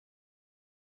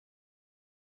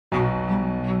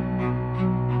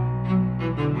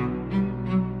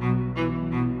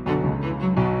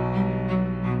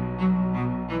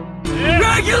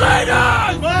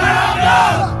Regulators!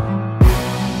 Welcome!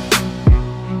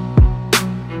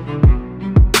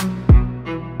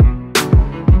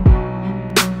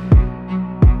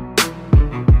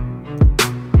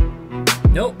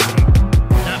 Nope,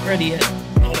 not ready yet.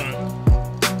 Hold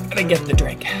on. Gotta get the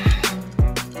drink.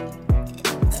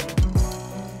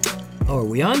 Oh, are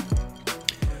we on?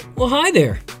 Well, hi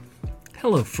there.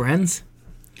 Hello, friends.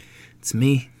 It's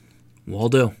me,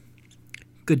 Waldo.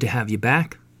 Good to have you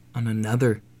back on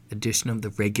another edition of the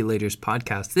Regulators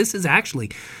podcast. This is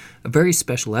actually a very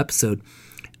special episode.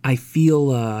 I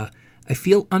feel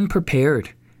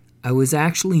unprepared. I was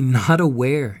actually not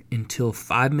aware until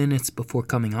 5 minutes before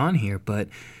coming on here, but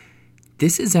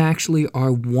this is actually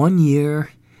our 1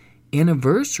 year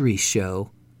anniversary show.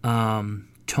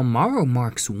 Tomorrow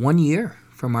marks 1 year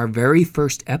from our very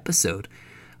first episode.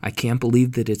 I can't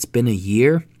believe that it's been a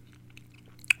year.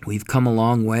 We've come a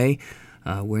long way.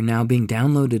 We're now being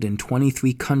downloaded in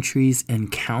 23 countries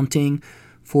and counting,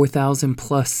 4,000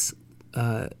 plus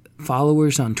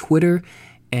followers on Twitter.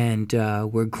 And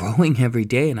we're growing every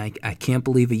day, and I can't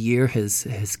believe a year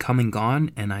has come and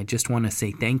gone, and I just want to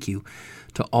say thank you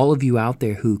to all of you out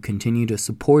there who continue to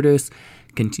support us,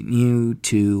 continue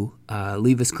to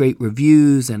leave us great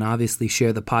reviews, and obviously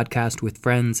share the podcast with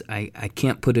friends. I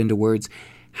can't put into words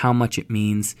how much it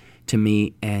means to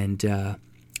me, and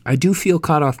I do feel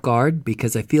caught off guard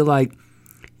because I feel like,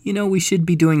 we should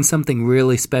be doing something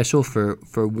really special for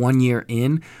 1 year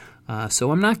in,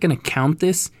 so I'm not going to count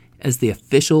this as the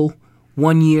official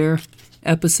 1 year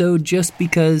episode, just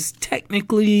because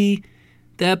technically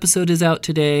the episode is out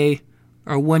today,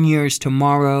 our 1 year is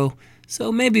tomorrow,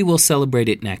 so maybe we'll celebrate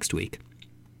it next week.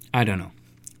 I don't know.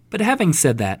 But having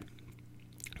said that,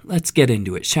 let's get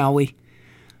into it, shall we?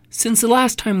 Since the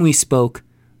last time we spoke,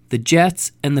 the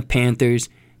Jets and the Panthers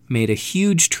made a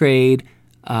huge trade.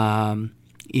 A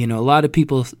lot of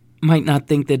people might not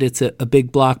think that it's a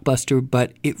big blockbuster,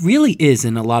 but it really is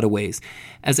in a lot of ways,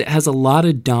 as it has a lot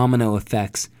of domino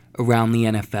effects around the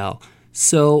NFL.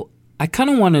 So I kind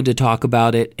of wanted to talk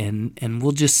about it, and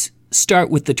we'll just start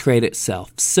with the trade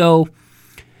itself. So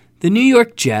the New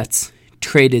York Jets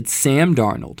traded Sam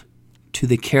Darnold to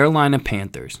the Carolina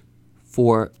Panthers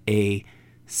for a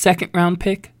second-round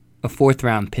pick, a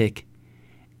fourth-round pick,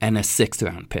 and a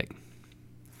sixth-round pick.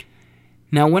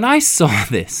 Now, when I saw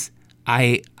this,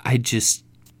 I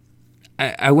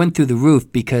went through the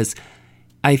roof because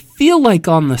I feel like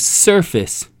on the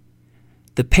surface,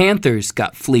 the Panthers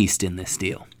got fleeced in this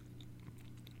deal.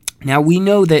 Now, we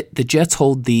know that the Jets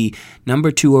hold the number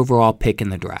 2 overall pick in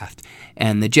the draft,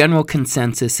 and the general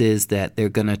consensus is that they're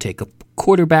going to take a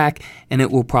quarterback, and it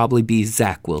will probably be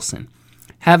Zach Wilson.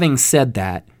 Having said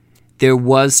that, there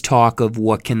was talk of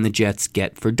what can the Jets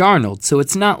get for Darnold, so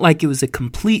it's not like it was a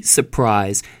complete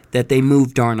surprise that they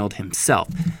moved Darnold himself.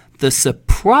 The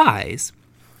surprise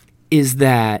is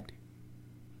that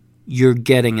you're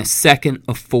getting a second,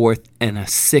 a fourth, and a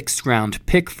sixth-round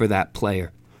pick for that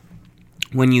player.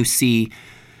 When you see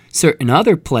certain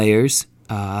other players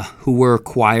who were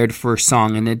acquired for a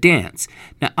song and a dance.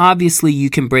 Now, obviously, you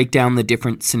can break down the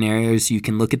different scenarios. You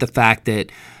can look at the fact that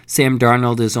Sam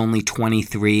Darnold is only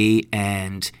 23,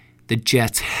 and the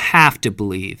Jets have to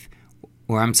believe,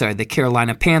 the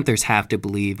Carolina Panthers have to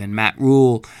believe, and Matt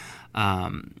Rule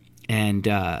and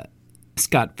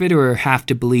Scott Fitterer have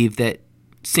to believe that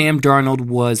Sam Darnold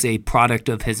was a product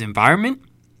of his environment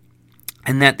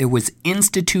and that there was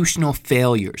institutional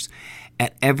failures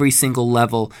at every single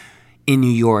level in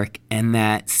New York, and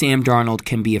that Sam Darnold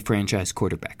can be a franchise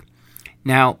quarterback.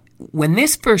 Now, when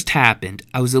this first happened,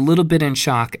 I was a little bit in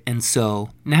shock, and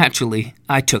so, naturally,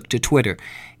 I took to Twitter.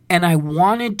 And I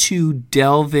wanted to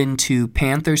delve into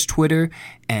Panthers Twitter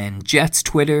and Jets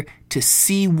Twitter to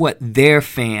see what their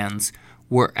fans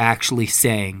were actually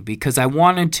saying, because I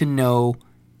wanted to know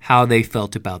how they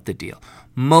felt about the deal.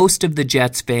 Most of the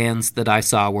Jets fans that I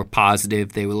saw were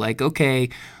positive. They were like, okay,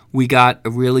 we got a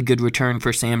really good return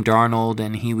for Sam Darnold,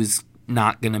 and he was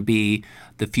not going to be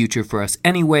the future for us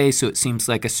anyway, so it seems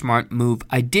like a smart move.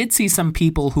 I did see some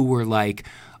people who were like,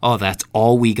 oh, that's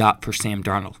all we got for Sam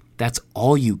Darnold. That's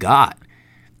all you got.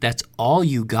 That's all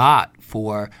you got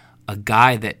for a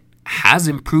guy that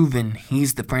hasn't proven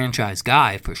he's the franchise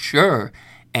guy for sure,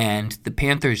 and the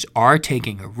Panthers are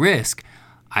taking a risk.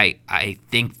 I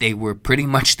think they were pretty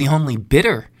much the only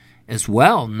bidder as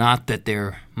well. Not that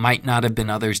there might not have been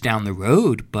others down the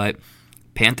road, but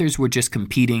Panthers were just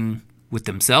competing with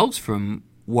themselves from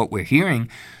what we're hearing.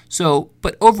 So,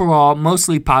 but overall,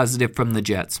 mostly positive from the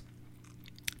Jets.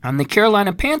 On the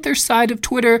Carolina Panthers side of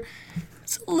Twitter,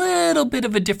 it's a little bit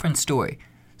of a different story.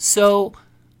 So,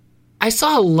 I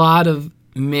saw a lot of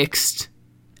mixed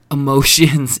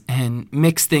emotions and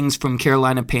mixed things from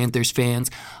Carolina Panthers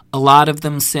fans. A lot of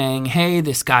them saying, hey,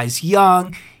 this guy's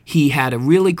young. He had a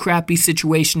really crappy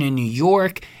situation in New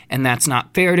York, and that's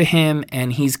not fair to him,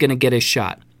 and he's going to get his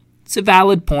shot. It's a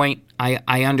valid point.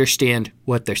 I understand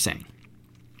what they're saying.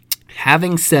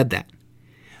 Having said that,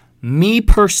 me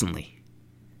personally,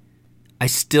 I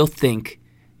still think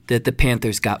that the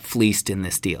Panthers got fleeced in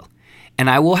this deal. And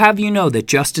I will have you know that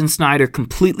Justin Snyder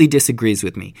completely disagrees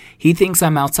with me. He thinks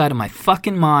I'm outside of my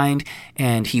fucking mind,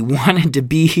 and he wanted to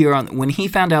be here when he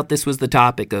found out this was the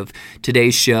topic of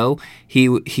today's show. He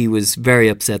was very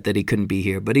upset that he couldn't be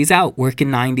here, but he's out working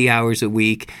 90 hours a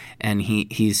week, and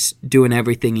he's doing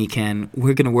everything he can.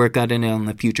 We're going to work on it in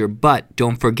the future, but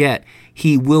don't forget,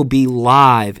 he will be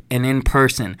live and in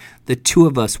person. The two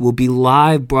of us will be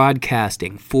live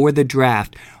broadcasting for the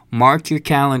draft. Mark your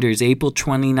calendars, April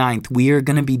 29th. We are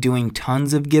going to be doing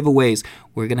tons of giveaways.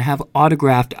 We're going to have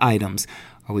autographed items.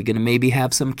 Are we going to maybe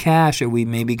have some cash? Are we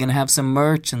maybe going to have some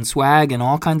merch and swag and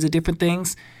all kinds of different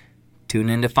things? Tune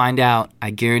in to find out. I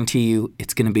guarantee you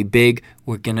it's going to be big.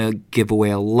 We're going to give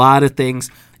away a lot of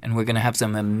things, and we're going to have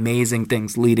some amazing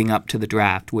things leading up to the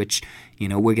draft, which,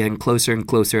 we're getting closer and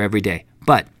closer every day.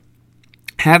 But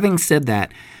having said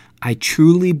that, I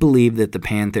truly believe that the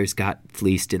Panthers got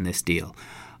fleeced in this deal.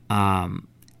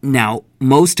 Now,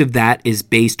 most of that is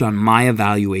based on my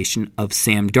evaluation of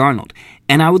Sam Darnold.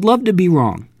 And I would love to be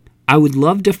wrong. I would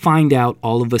love to find out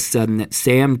all of a sudden that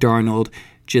Sam Darnold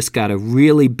just got a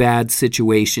really bad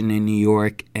situation in New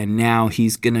York, and now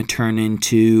he's going to turn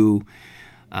into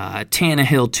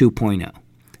Tannehill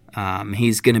 2.0.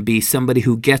 He's going to be somebody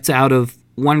who gets out of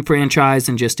one franchise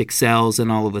and just excels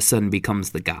and all of a sudden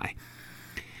becomes the guy.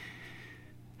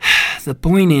 The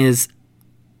point is,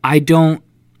 I don't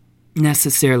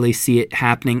necessarily see it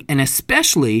happening, and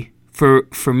especially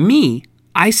for me,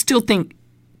 I still think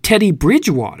Teddy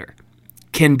Bridgewater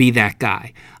can be that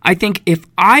guy. I think if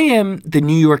I am the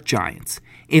New York Giants,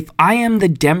 if I am the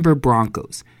Denver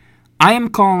Broncos, I am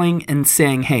calling and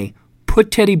saying, hey,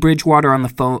 put Teddy Bridgewater on the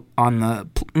phone on the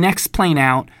next plane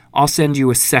out. I'll send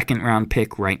you a second-round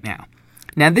pick right now.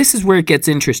 Now, this is where it gets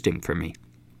interesting for me,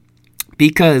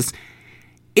 because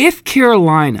if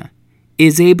Carolina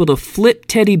is able to flip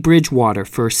Teddy Bridgewater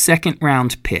for a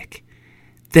second-round pick,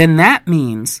 then that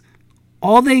means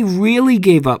all they really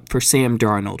gave up for Sam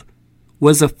Darnold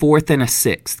was a fourth and a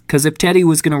sixth. Because if Teddy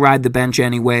was going to ride the bench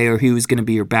anyway, or he was going to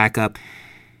be your backup,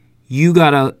 you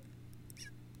got a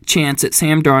chance at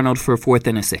Sam Darnold for a fourth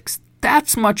and a sixth.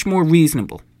 That's much more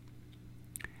reasonable.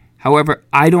 However,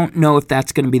 I don't know if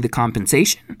that's going to be the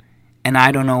compensation, and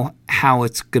I don't know how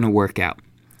it's going to work out.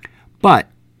 But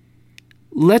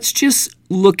let's just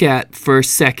look at, for a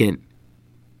second,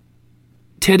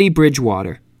 Teddy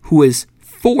Bridgewater, who is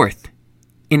fourth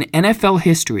in NFL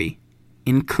history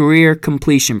in career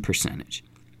completion percentage.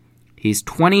 He's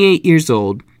 28 years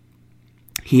old.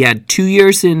 He had 2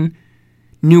 years in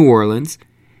New Orleans,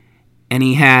 and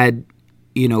he had,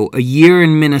 a year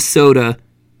in Minnesota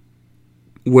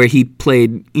where he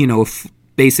played,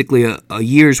 basically a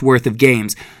year's worth of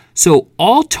games. So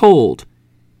all told,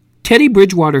 Teddy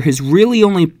Bridgewater has really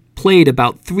only played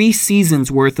about 3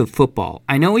 seasons worth of football.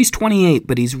 I know he's 28,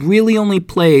 but he's really only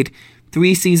played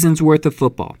 3 seasons worth of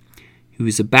football. He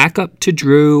was a backup to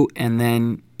Drew, and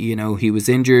then, he was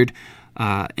injured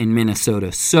in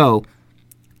Minnesota. So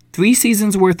 3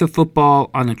 seasons worth of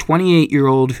football on a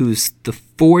 28-year-old who's the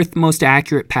 4th most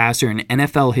accurate passer in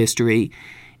NFL history,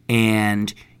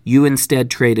 and you instead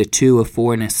trade a 2, a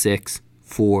 4, and a 6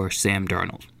 for Sam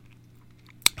Darnold.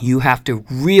 You have to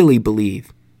really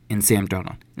believe in Sam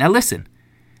Darnold. Now listen,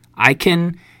 I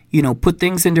can, put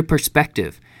things into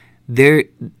perspective. There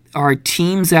are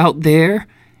teams out there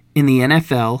in the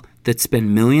NFL that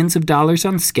spend millions of dollars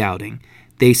on scouting.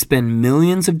 They spend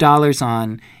millions of dollars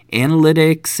on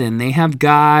analytics, and they have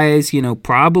guys,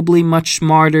 probably much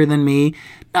smarter than me.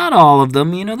 Not all of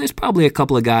them, there's probably a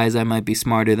couple of guys I might be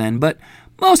smarter than, but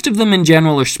most of them in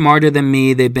general are smarter than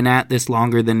me. They've been at this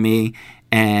longer than me,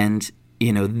 and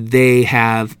they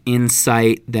have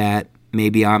insight that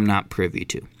maybe I'm not privy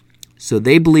to. So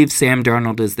they believe Sam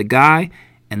Darnold is the guy,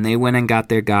 and they went and got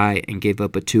their guy and gave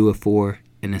up a 2, a 4,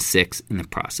 and a 6 in the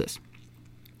process.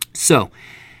 So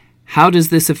how does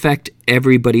this affect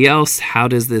everybody else? How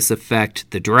does this affect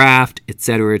the draft,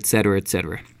 etc., etc.,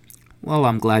 etc.? Well,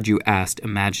 I'm glad you asked,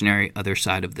 imaginary other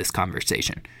side of this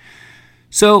conversation.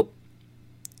 So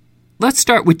let's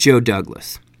start with Joe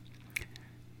Douglas.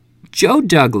 Joe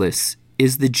Douglas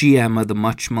is the GM of the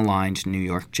much-maligned New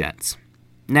York Jets.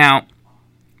 Now,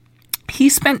 he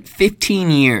spent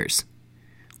 15 years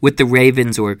with the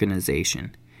Ravens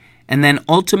organization, and then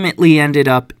ultimately ended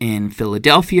up in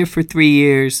Philadelphia for 3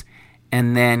 years,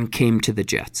 and then came to the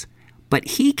Jets. But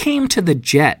he came to the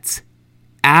Jets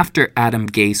after Adam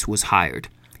Gase was hired.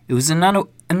 It was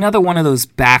another one of those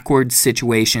backwards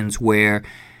situations where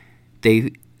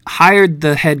they hired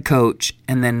the head coach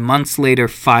and then months later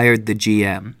fired the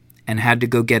GM and had to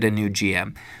go get a new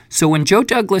GM. So when Joe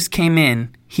Douglas came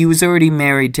in, he was already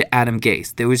married to Adam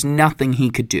Gase. There was nothing he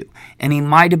could do. And he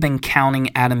might have been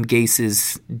counting Adam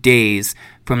Gase's days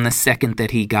from the second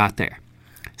that he got there.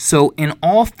 So in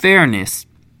all fairness,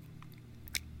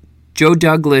 Joe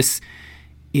Douglas,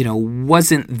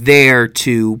 wasn't there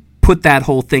to put that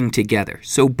whole thing together.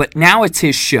 So, but now it's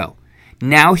his show.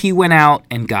 Now he went out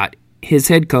and got his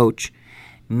head coach.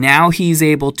 Now he's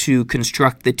able to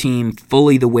construct the team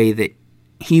fully the way that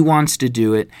he wants to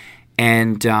do it.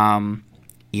 And,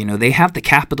 they have the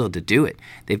capital to do it.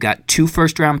 They've got 2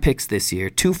 first-round picks this year,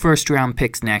 2 first-round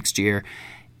picks next year,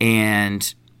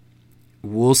 and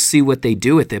we'll see what they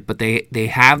do with it. But they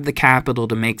have the capital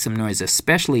to make some noise,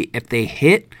 especially if they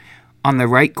hit on the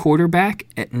right quarterback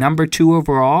at number 2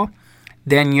 overall,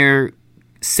 then you're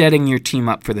setting your team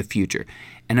up for the future.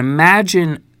 And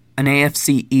imagine an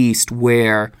AFC East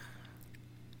where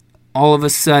all of a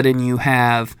sudden you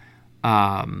have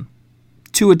Tua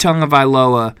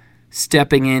Tagovailoa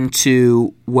stepping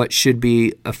into what should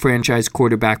be a franchise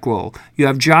quarterback role. You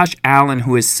have Josh Allen,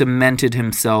 who has cemented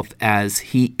himself as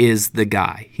he is the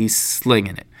guy. He's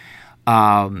slinging it.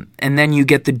 And then you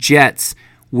get the Jets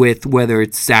with whether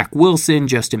it's Zach Wilson,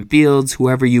 Justin Fields,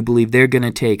 whoever you believe they're going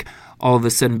to take, all of a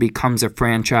sudden becomes a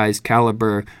franchise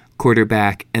caliber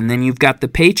quarterback. And then you've got the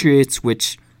Patriots,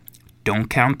 which don't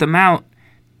count them out.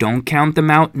 Don't count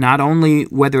them out, not only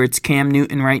whether it's Cam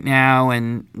Newton right now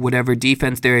and whatever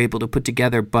defense they're able to put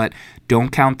together, but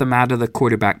don't count them out of the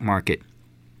quarterback market.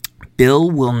 Bill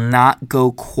will not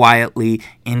go quietly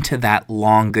into that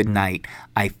long good night.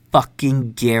 I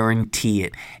fucking guarantee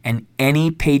it. And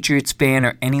any Patriots fan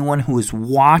or anyone who has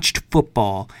watched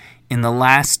football in the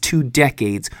last 2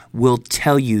 decades will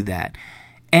tell you that.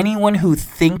 Anyone who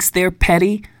thinks they're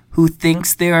petty, who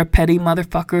thinks they're a petty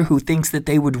motherfucker, who thinks that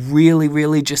they would really,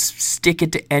 really just stick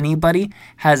it to anybody,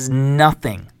 has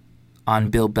nothing on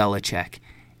Bill Belichick.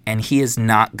 And he is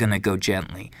not going to go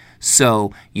gently.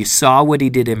 So you saw what he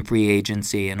did in free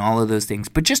agency and all of those things.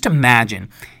 But just imagine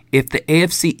if the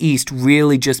AFC East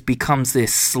really just becomes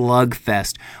this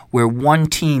slugfest where one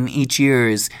team each year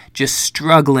is just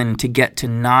struggling to get to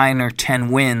 9 or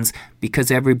 10 wins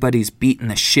because everybody's beating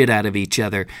the shit out of each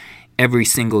other every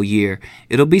single year.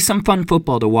 It'll be some fun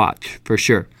football to watch, for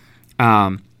sure.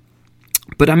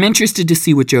 But I'm interested to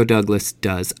see what Joe Douglas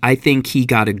does. I think he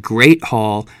got a great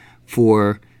haul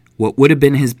for what would have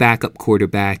been his backup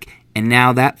quarterback, and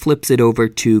now that flips it over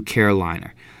to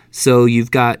Carolina. So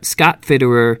you've got Scott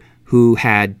Fitterer, who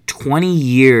had 20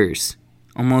 years,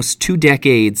 almost 2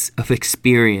 decades of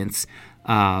experience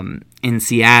in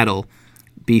Seattle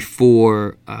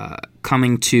before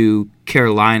coming to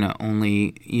Carolina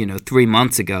only 3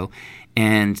 months ago.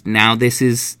 And now this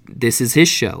is his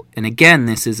show. And again,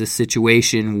 this is a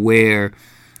situation where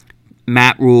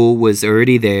Matt Rule was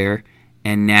already there,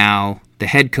 and now the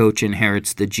head coach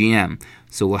inherits the GM.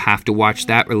 So we'll have to watch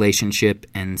that relationship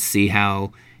and see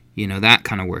how that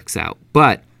kind of works out.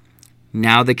 But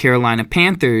now the Carolina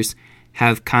Panthers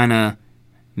have kind of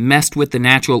messed with the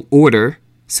natural order,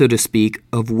 so to speak,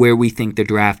 of where we think the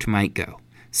draft might go.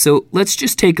 So let's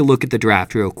just take a look at the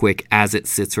draft real quick as it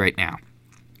sits right now.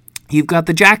 You've got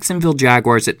the Jacksonville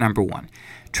Jaguars at number 1.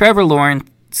 Trevor Lawrence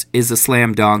is a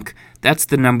slam dunk. That's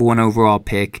the number 1 overall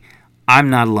pick. I'm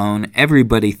not alone.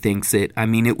 Everybody thinks it. I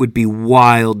mean, it would be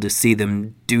wild to see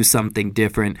them do something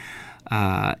different.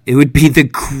 It would be the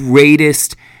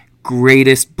greatest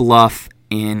bluff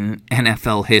in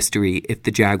NFL history if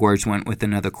the Jaguars went with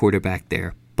another quarterback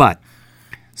there. But,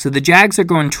 so the Jags are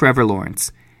going Trevor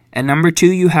Lawrence. At number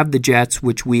 2, you have the Jets,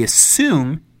 which we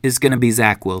assume is going to be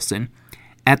Zach Wilson.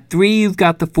 At 3, you've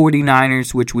got the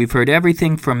 49ers, which we've heard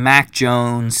everything from Mac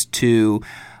Jones to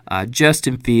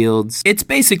Justin Fields. It's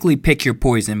basically pick your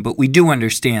poison, but we do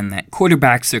understand that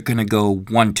quarterbacks are going to go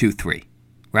 1, 2, 3,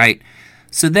 right?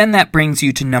 So then that brings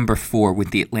you to number 4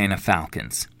 with the Atlanta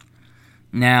Falcons.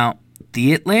 Now,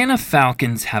 the Atlanta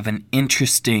Falcons have an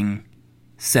interesting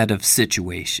set of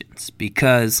situations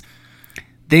because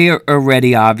they are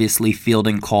already obviously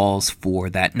fielding calls for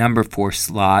that number 4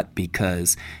 slot,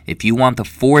 because if you want the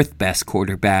 4th best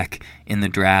quarterback in the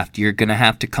draft, you're going to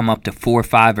have to come up to 4,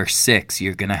 5, or 6.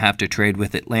 You're going to have to trade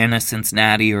with Atlanta,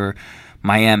 Cincinnati, or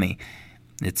Miami.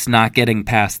 It's not getting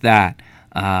past that.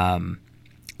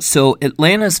 So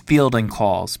Atlanta's fielding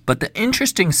calls. But the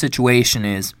interesting situation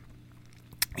is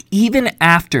Even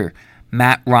after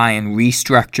Matt Ryan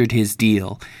restructured his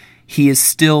deal, he is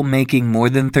still making more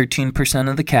than 13%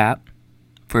 of the cap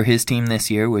for his team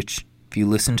this year, which, if you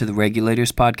listen to the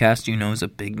Regulators podcast, you know is a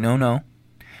big no-no.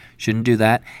 Shouldn't do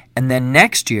that. And then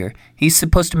next year, he's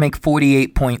supposed to make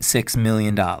 $48.6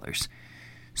 million.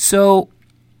 So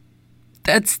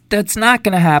that's not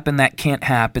going to happen. That can't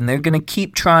happen. They're going to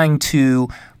keep trying to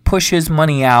push his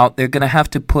money out. They're going to have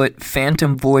to put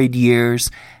phantom void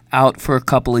years out for a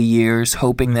couple of years,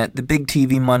 hoping that the big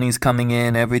TV money's coming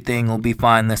in, everything will be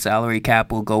fine, the salary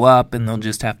cap will go up, and they'll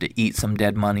just have to eat some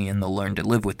dead money and they'll learn to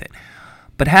live with it.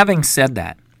 But having said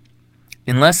that,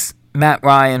 unless Matt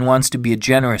Ryan wants to be a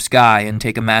generous guy and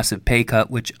take a massive pay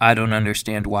cut, which I don't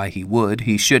understand why he would,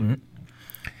 he shouldn't,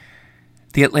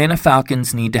 the Atlanta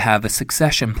Falcons need to have a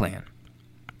succession plan.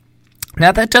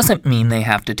 Now, that doesn't mean they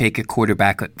have to take a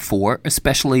quarterback at 4,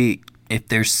 especially if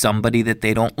there's somebody that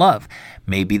they don't love.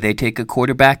 Maybe they take a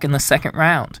quarterback in the second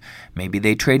round. Maybe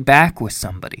they trade back with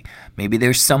somebody. Maybe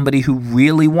there's somebody who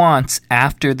really wants,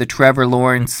 after the Trevor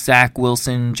Lawrence, Zach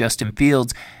Wilson, Justin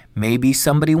Fields, maybe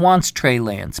somebody wants Trey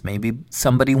Lance. Maybe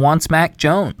somebody wants Mac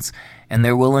Jones, and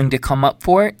they're willing to come up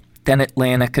for it. Then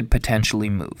Atlanta could potentially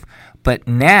move. But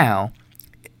now,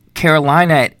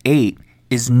 Carolina at 8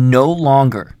 is no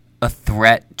longer a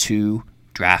threat to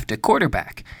draft a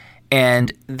quarterback.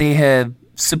 And they have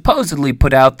supposedly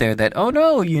put out there that, oh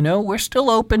no, we're still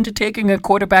open to taking a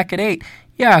quarterback at 8.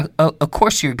 Yeah, of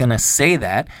course you're going to say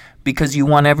that because you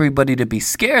want everybody to be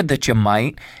scared that you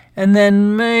might, and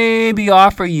then maybe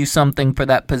offer you something for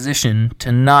that position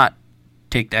to not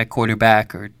take that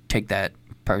quarterback or take that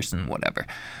person, whatever.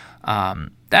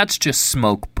 That's just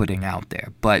smoke putting out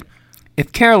there. But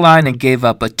if Carolina gave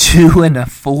up a 2 and a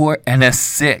 4 and a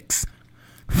 6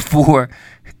 for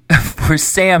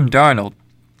Sam Darnold,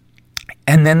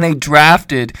 and then they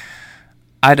drafted,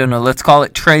 I don't know, let's call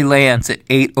it Trey Lance at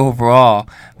 8 overall,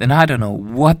 then I don't know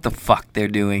what the fuck they're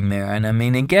doing there. And I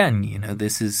mean, again,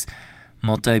 this is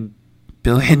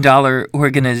multi-billion-dollar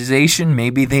organization.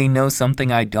 Maybe they know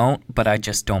something I don't, but I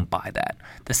just don't buy that.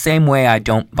 The same way I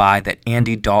don't buy that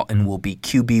Andy Dalton will be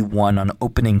QB1 on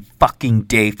opening fucking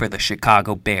day for the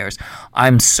Chicago Bears.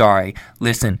 I'm sorry.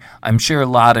 Listen, I'm sure a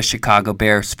lot of Chicago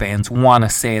Bears fans want to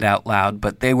say it out loud,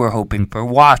 but they were hoping for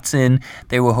Watson.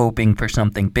 They were hoping for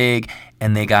something big,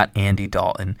 and they got Andy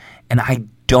Dalton. And I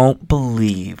don't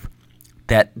believe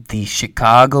that the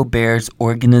Chicago Bears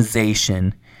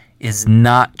organization is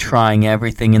not trying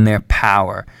everything in their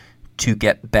power to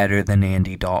get better than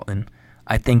Andy Dalton.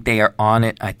 I think they are on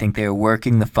it. I think they are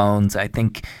working the phones. I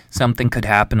think something could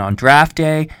happen on draft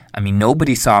day. I mean,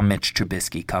 nobody saw Mitch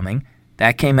Trubisky coming.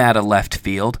 That came out of left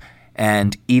field.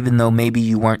 And even though maybe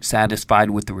you weren't satisfied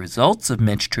with the results of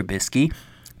Mitch Trubisky,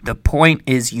 the point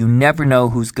is you never know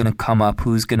who's going to come up,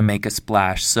 who's going to make a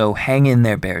splash. So hang in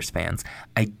there, Bears fans.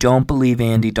 I don't believe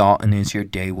Andy Dalton is your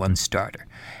day one starter.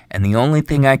 And the only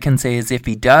thing I can say is if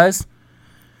he does,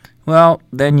 well,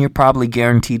 then you're probably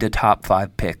guaranteed a top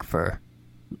 5 pick for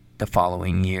the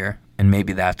following year. And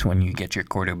maybe that's when you get your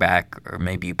quarterback, or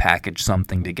maybe you package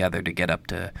something together to get up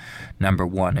to number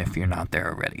 1 if you're not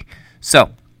there already.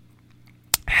 So,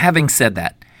 having said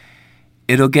that,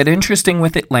 it'll get interesting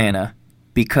with Atlanta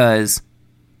because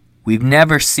we've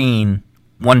never seen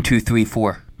 1, 2, 3,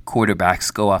 4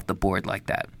 quarterbacks go off the board like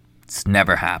that. It's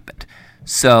never happened.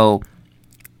 So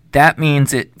that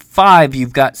means at 5,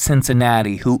 you've got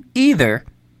Cincinnati, who either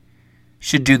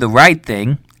should do the right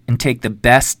thing and take the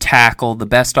best tackle, the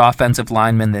best offensive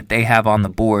lineman that they have on the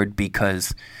board,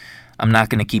 because I'm not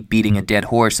going to keep beating a dead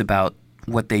horse about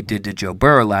what they did to Joe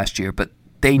Burrow last year, but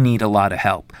they need a lot of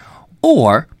help.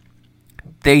 Or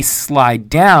they slide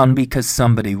down because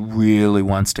somebody really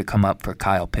wants to come up for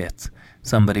Kyle Pitts.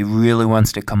 Somebody really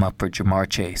wants to come up for Jamar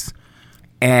Chase.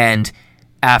 And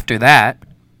after that,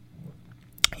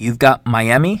 you've got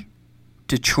Miami,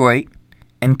 Detroit,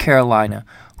 and Carolina,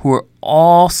 who are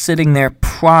all sitting there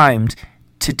primed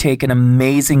to take an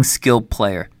amazing skilled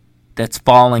player that's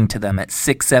falling to them at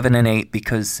 6, 7, and 8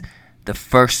 because the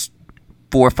first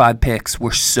 4 or 5 picks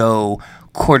were so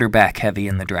quarterback heavy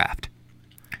in the draft.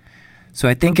 So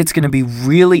I think it's going to be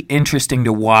really interesting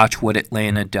to watch what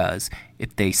Atlanta does.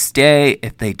 If they stay,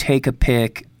 if they take a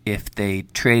pick, if they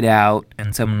trade out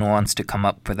and someone wants to come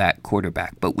up for that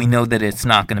quarterback. But we know that it's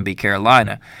not going to be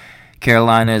Carolina.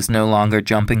 Carolina is no longer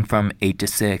jumping from 8 to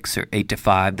 6 or 8 to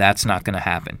 5. That's not going to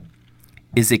happen.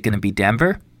 Is it going to be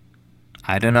Denver?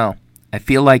 I don't know. I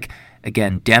feel like,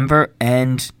 again, Denver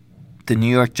and the New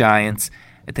York Giants,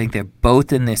 I think they're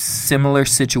both in this similar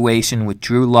situation with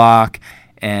Drew Lock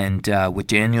and with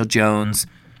Daniel Jones.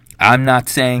 I'm not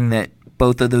saying that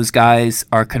both of those guys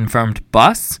are confirmed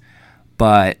busts,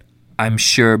 but I'm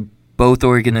sure both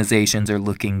organizations are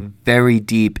looking very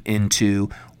deep into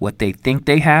what they think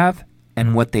they have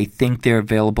and what they think their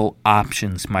available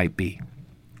options might be.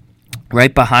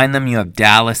 Right behind them, you have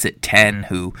Dallas at 10,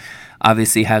 who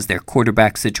obviously has their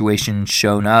quarterback situation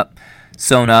sewn up.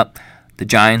 The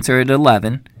Giants are at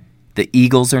 11. The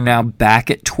Eagles are now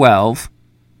back at 12.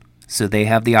 So they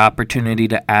have the opportunity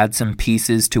to add some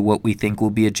pieces to what we think will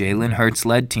be a Jalen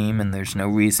Hurts-led team, and there's no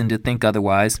reason to think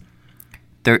otherwise.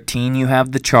 13, you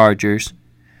have the Chargers.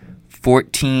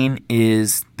 14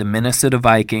 is the Minnesota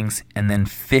Vikings, and then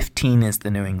 15 is the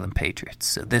New England Patriots.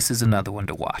 So this is another one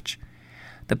to watch.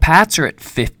 The Pats are at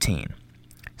 15.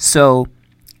 So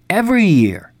every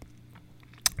year,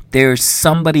 there's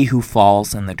somebody who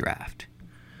falls in the draft.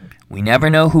 We never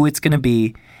know who it's going to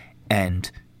be, and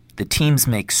the teams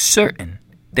make certain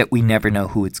that we never know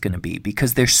who it's going to be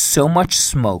because there's so much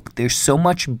smoke, there's so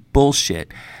much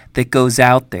bullshit that goes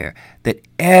out there that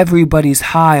everybody's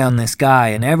high on this guy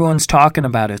and everyone's talking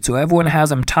about it. So everyone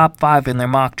has him top 5 in their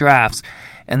mock drafts,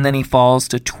 and then he falls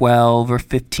to 12 or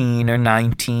 15 or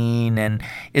 19, and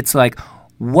it's like,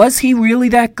 was he really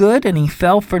that good and he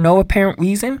fell for no apparent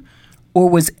reason? Or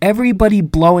was everybody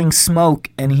blowing smoke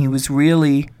and he was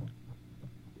really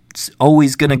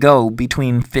always going to go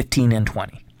between 15 and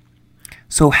 20?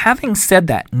 So having said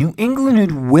that, New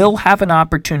England will have an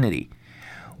opportunity,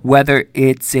 whether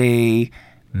it's a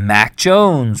Mac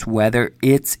Jones, whether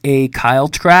it's a Kyle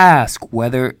Trask,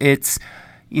 whether it's,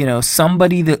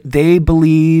 somebody that they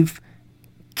believe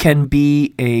can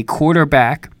be a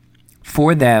quarterback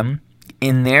for them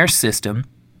in their system.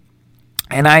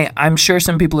 And I'm sure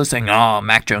some people are saying, oh,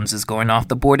 Mac Jones is going off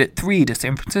the board at 3 to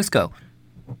San Francisco.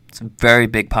 It's a very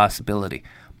big possibility.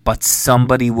 But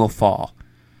somebody will fall.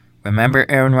 Remember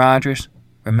Aaron Rodgers?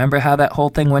 Remember how that whole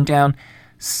thing went down?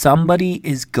 Somebody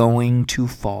is going to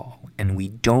fall, and we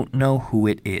don't know who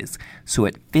it is. So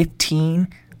at 15,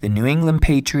 the New England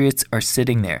Patriots are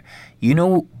sitting there. You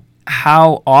know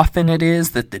how often it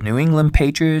is that the New England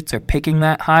Patriots are picking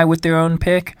that high with their own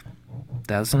pick?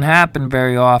 Doesn't happen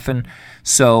very often.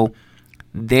 So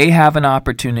they have an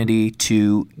opportunity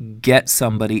to get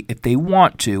somebody, if they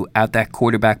want to, at that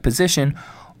quarterback position,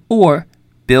 or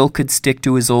Bill could stick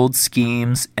to his old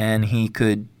schemes and he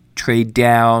could trade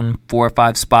down 4 or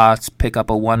 5 spots, pick up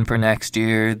a 1 for next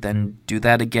year, then do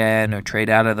that again, or trade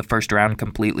out of the first round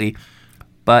completely.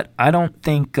 But I don't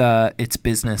think it's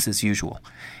business as usual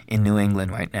in New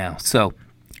England right now. So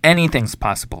anything's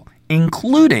possible,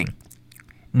 including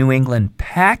New England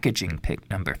packaging pick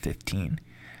number 15,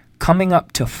 coming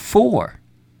up to 4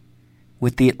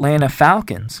 with the Atlanta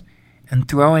Falcons and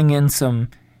throwing in some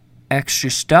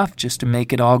extra stuff just to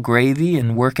make it all gravy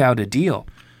and work out a deal.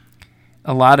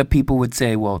 A lot of people would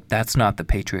say, well, that's not the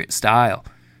Patriot style.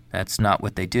 That's not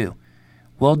what they do.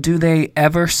 Well, do they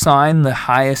ever sign the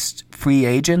highest free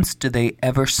agents? Do they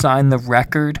ever sign the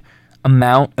record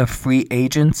amount of free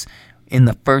agents in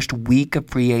the first week of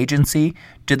free agency?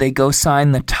 Do they go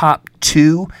sign the top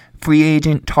 2 free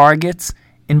agent targets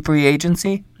in free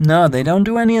agency? No, they don't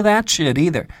do any of that shit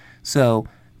either. So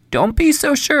don't be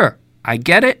so sure. I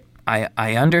get it.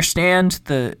 I understand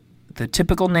the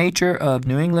typical nature of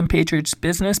New England Patriots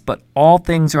business, but all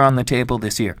things are on the table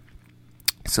this year.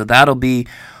 So that'll be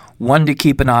one to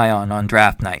keep an eye on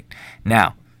draft night.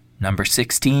 Now, number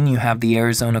 16, you have the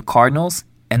Arizona Cardinals,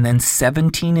 and then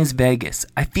 17 is Vegas.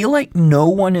 I feel like no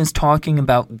one is talking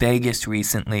about Vegas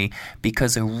recently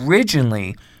because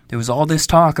originally there was all this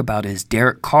talk about, is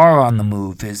Derek Carr on the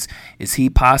move? Is he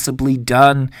possibly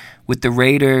done with the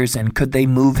Raiders, and could they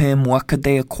move him? What could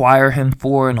they acquire him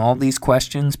for? And all these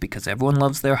questions, because everyone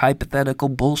loves their hypothetical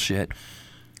bullshit.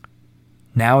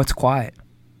 Now it's quiet.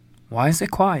 Why is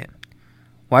it quiet?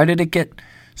 Why did it get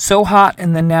so hot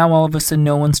and then now all of a sudden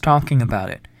no one's talking about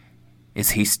it? Is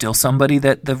he still somebody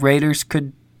that the Raiders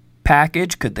could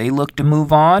package? Could they look to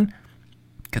move on?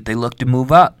 Could they look to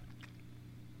move up?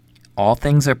 All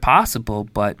things are possible,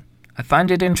 but I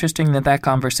find it interesting that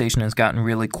conversation has gotten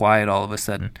really quiet all of a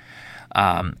sudden.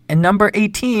 And number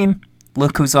 18,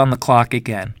 look who's on the clock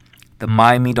again, the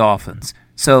Miami Dolphins.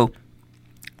 So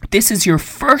this is your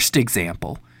first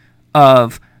example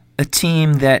of a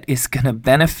team that is going to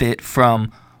benefit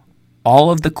from all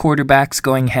of the quarterbacks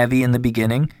going heavy in the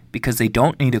beginning because they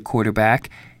don't need a quarterback,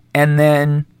 and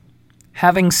then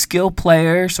having skill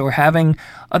players or having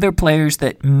other players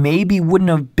that maybe wouldn't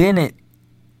have been at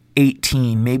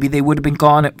 18, maybe they would have been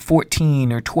gone at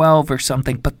 14 or 12 or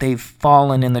something, but they've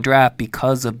fallen in the draft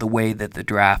because of the way that the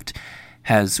draft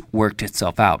has worked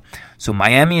itself out. So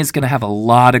Miami is going to have a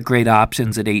lot of great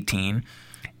options at 18.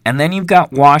 And then you've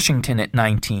got Washington at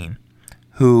 19,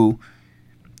 who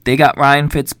They got Ryan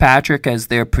Fitzpatrick as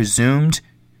their presumed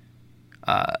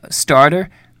starter.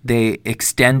 They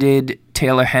extended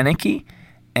Taylor Heineke,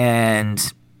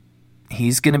 and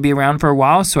he's going to be around for a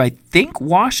while. So I think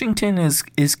Washington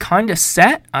is kind of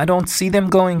set. I don't see them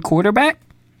going quarterback.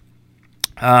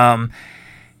 And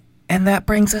that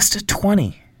brings us to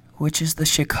 20, which is the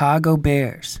Chicago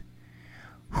Bears.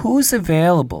 Who's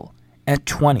available at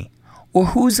 20? Or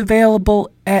who's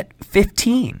available at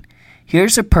 15?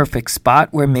 Here's a perfect spot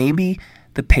where maybe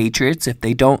the Patriots, if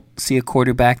they don't see a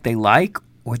quarterback they like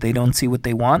or they don't see what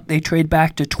they want, they trade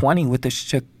back to 20 with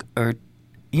the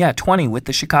 20 with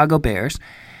the Chicago Bears,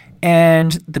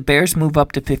 and the Bears move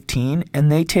up to 15,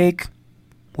 and they take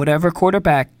whatever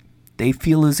quarterback they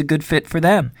feel is a good fit for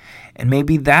them. And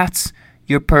maybe that's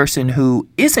your person who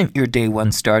isn't your day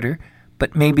one starter,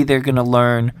 but maybe they're going to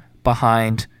learn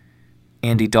behind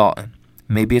Andy Dalton.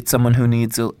 Maybe it's someone who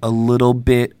needs a little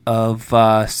bit of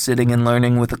sitting and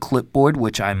learning with a clipboard,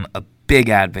 which I'm a big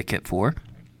advocate for.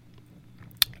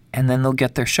 And then they'll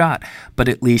get their shot. But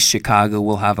at least Chicago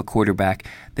will have a quarterback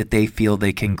that they feel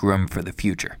they can groom for the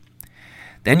future.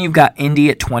 Then you've got Indy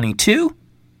at 21,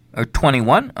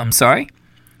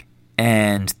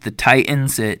 and the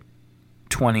Titans at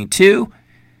 22.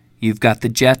 You've got the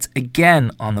Jets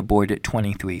again on the board at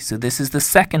 23. So this is the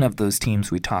second of those teams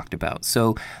we talked about.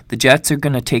 So the Jets are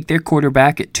going to take their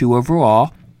quarterback at 2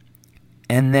 overall,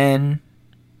 and then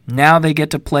now they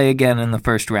get to play again in the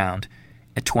first round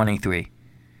at 23.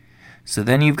 So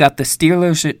then you've got the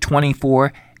Steelers at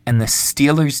 24, and the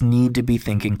Steelers need to be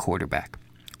thinking quarterback.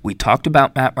 We talked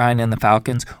about Matt Ryan and the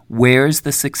Falcons. Where's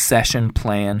the succession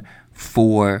plan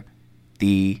for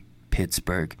the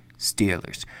Pittsburgh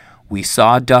Steelers? We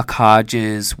saw Duck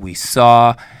Hodges. We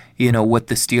saw, what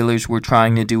the Steelers were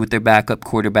trying to do with their backup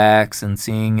quarterbacks and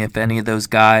seeing if any of those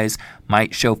guys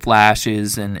might show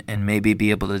flashes and maybe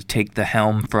be able to take the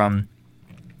helm from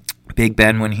Big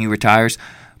Ben when he retires.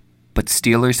 But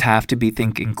Steelers have to be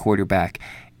thinking quarterback.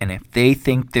 And if they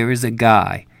think there is a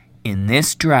guy in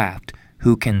this draft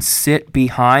who can sit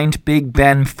behind Big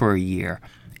Ben for a year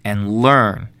and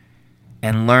learn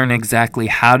exactly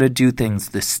how to do things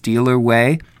the Steeler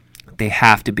way, they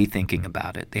have to be thinking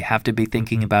about it. They have to be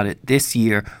thinking about it this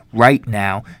year, right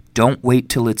now. Don't wait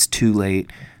till it's too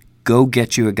late. Go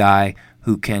get you a guy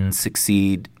who can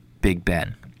succeed Big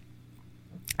Ben.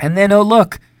 And then, oh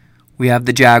look, we have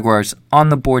the Jaguars on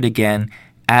the board again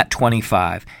at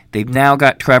 25. They've now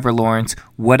got Trevor Lawrence.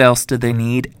 What else do they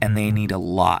need? And they need a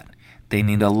lot. They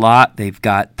need a lot. They've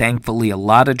got, thankfully, a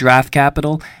lot of draft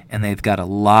capital, and they've got a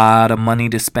lot of money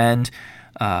to spend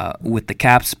with the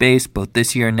cap space, both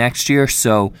this year and next year.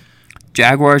 So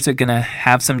Jaguars are going to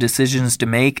have some decisions to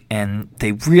make, and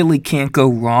they really can't go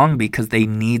wrong because they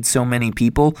need so many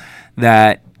people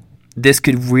that this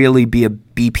could really be a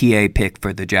BPA pick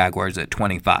for the Jaguars at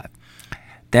 25.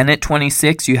 Then at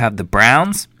 26, you have the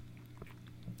Browns,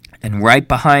 and right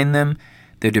behind them,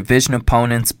 their division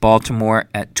opponents, Baltimore,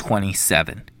 at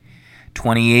 27.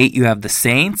 28, you have the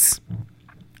Saints.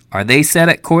 Are they set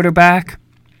at quarterback?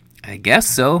 I guess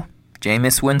so.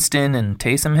 Jameis Winston and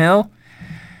Taysom Hill.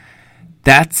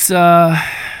 That's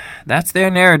their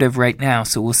narrative right now,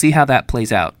 so we'll see how that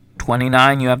plays out.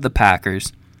 29, you have the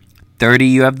Packers. 30,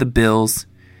 you have the Bills.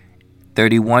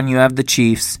 31, you have the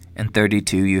Chiefs. And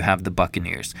 32, you have the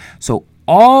Buccaneers. So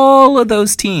all of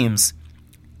those teams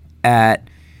at,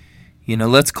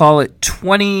 let's call it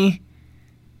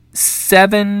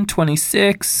 27,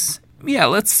 26. Yeah,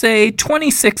 let's say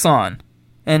 26 on.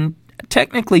 And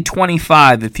technically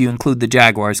 25 if you include the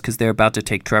Jaguars because they're about to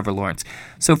take Trevor Lawrence.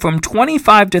 So from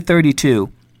 25 to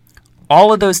 32,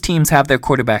 all of those teams have their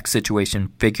quarterback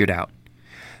situation figured out.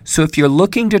 So if you're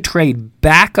looking to trade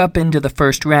back up into the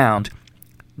first round,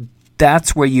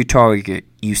 that's where you target.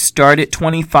 You start at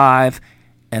 25,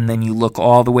 and then you look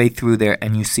all the way through there,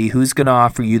 and you see who's going to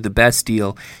offer you the best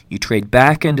deal. You trade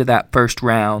back into that first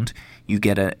round. You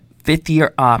get a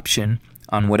fifth-year option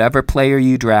on whatever player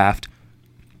you draft,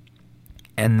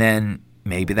 and then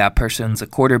maybe that person's a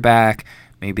quarterback.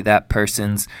 Maybe that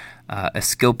person's a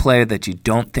skill player that you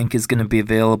don't think is going to be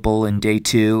available in day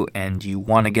 2, and you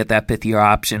want to get that fifth-year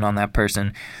option on that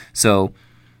person. So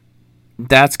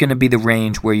that's going to be the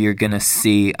range where you're going to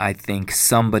see, I think,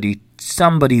 somebody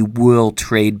will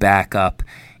trade back up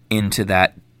into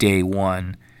that day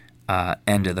 1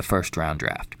 end of the first round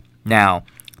draft. Now,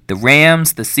 the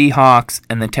Rams, the Seahawks,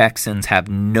 and the Texans have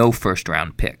no first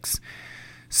round picks.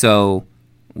 So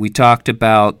we talked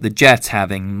about the Jets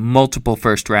having multiple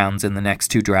first rounds in the next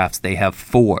 2 drafts. They have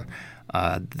 4.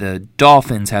 The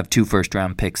Dolphins have 2 first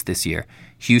round picks this year.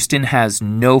 Houston has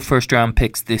no first-round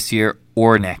picks this year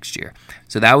or next year.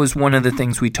 So that was one of the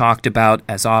things we talked about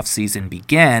as offseason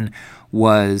began,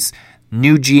 was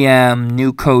new GM,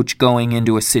 new coach going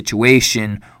into a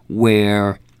situation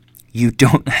where you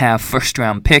don't have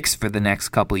first-round picks for the next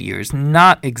couple of years.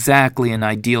 Not exactly an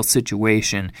ideal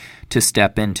situation to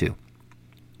step into.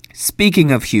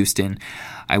 Speaking of Houston,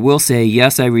 I will say,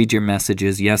 yes, I read your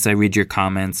messages. Yes, I read your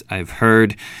comments. I've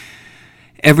heard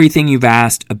everything you've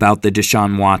asked about the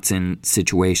Deshaun Watson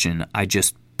situation. I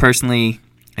just personally,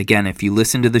 again, if you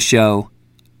listen to the show,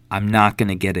 I'm not going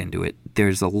to get into it.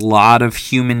 There's a lot of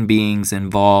human beings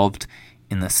involved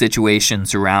in the situation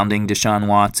surrounding Deshaun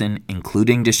Watson,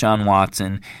 including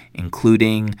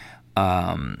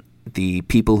the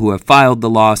people who have filed the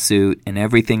lawsuit and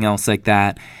everything else like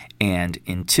that. And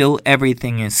until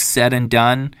everything is said and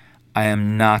done, I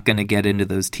am not going to get into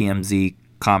those TMZ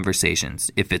conversations.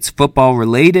 If it's football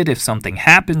related, if something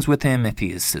happens with him, if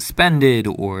he is suspended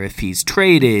or if he's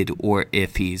traded or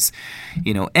if he's,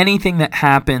 anything that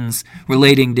happens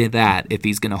relating to that, if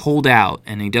he's going to hold out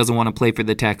and he doesn't want to play for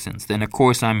the Texans, then of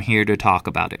course I'm here to talk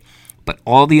about it. But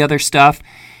all the other stuff,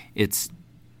 it's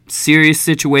serious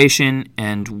situation,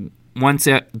 and once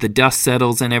the dust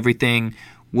settles and everything,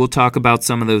 we'll talk about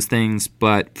some of those things,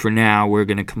 but for now, we're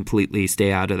going to completely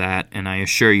stay out of that, and I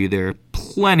assure you there are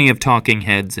plenty of talking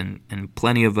heads and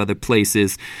plenty of other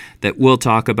places that will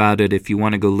talk about it if you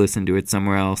want to go listen to it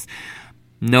somewhere else.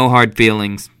 No hard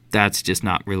feelings. That's just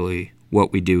not really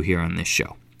what we do here on this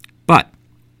show. But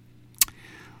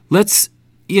let's,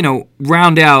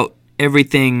 round out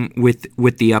everything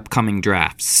with the upcoming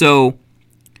draft. So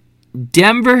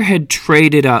Denver had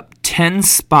traded up 10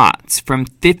 spots from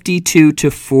 52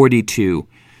 to 42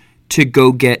 to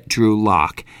go get Drew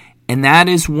Lock. And that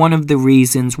is one of the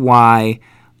reasons why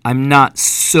I'm not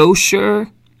so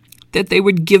sure that they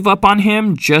would give up on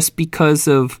him, just because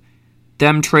of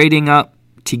them trading up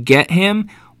to get him.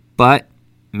 But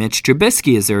Mitch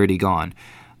Trubisky is already gone.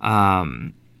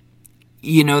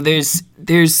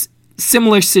 There's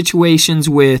similar situations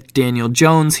with Daniel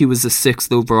Jones. He was a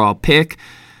 6th overall pick.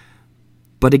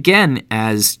 But again,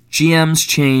 as GMs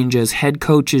change, as head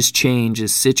coaches change,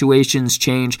 as situations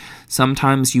change,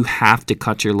 sometimes you have to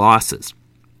cut your losses.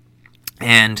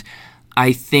 And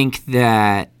I think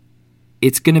that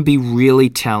it's going to be really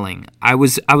telling. I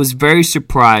was very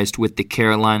surprised with the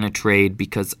Carolina trade,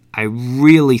 because I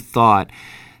really thought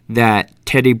that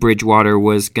Teddy Bridgewater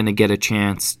was going to get a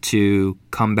chance to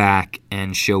come back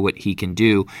and show what he can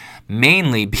do,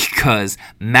 mainly because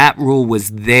Matt Rule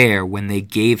was there when they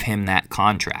gave him that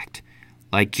contract.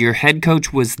 Like, your head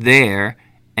coach was there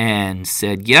and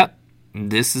said, yep,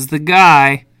 this is the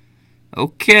guy.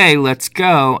 Okay, let's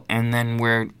go. And then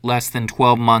we're less than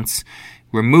 12 months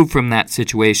removed from that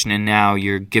situation, and now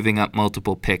you're giving up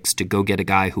multiple picks to go get a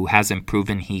guy who hasn't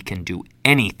proven he can do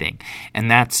anything. And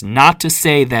that's not to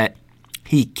say that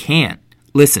he can't.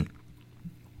 Listen,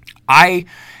 I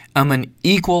am an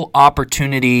equal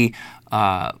opportunity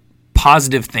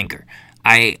positive thinker.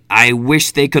 I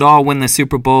wish they could all win the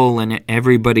Super Bowl and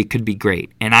everybody could be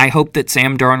great. And I hope that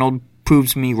Sam Darnold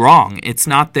proves me wrong. It's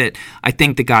not that I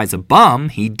think the guy's a bum.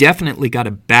 He definitely got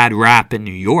a bad rap in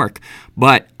New York,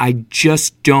 but I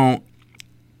just don't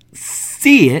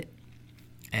see it.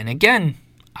 And again,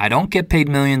 I don't get paid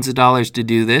millions of dollars to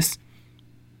do this,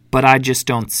 but I just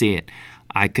don't see it.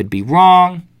 I could be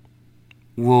wrong.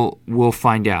 We'll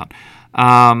find out.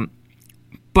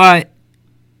 But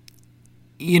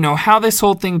how this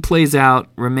whole thing plays out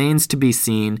remains to be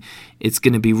seen. It's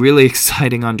going to be really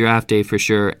exciting on draft day for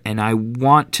sure, and I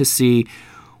want to see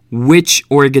which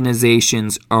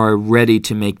organizations are ready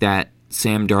to make that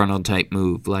Sam Darnold type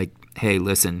move. Like, hey,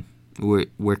 listen,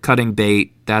 we're cutting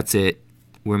bait. That's it.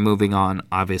 We're moving on.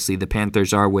 Obviously, the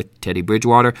Panthers are with Teddy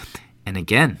Bridgewater, and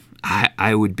again,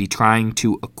 I would be trying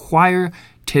to acquire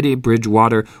Teddy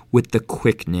Bridgewater with the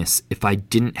quickness if I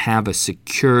didn't have a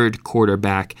secured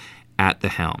quarterback at the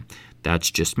helm. That's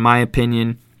just my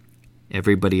opinion.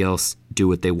 Everybody else do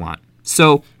what they want.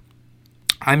 So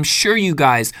I'm sure you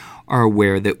guys are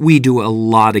aware that we do a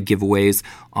lot of giveaways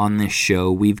on this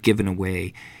show. We've given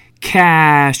away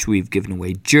cash, we've given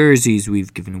away jerseys,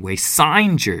 we've given away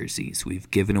signed jerseys, we've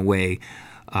given away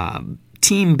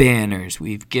team banners,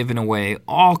 we've given away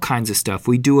all kinds of stuff.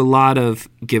 We do a lot of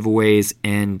giveaways,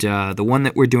 and the one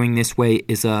that we're doing this way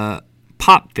is a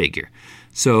pop figure.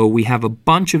 So we have a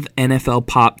bunch of NFL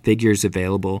pop figures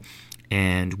available,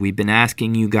 and we've been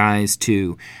asking you guys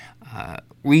to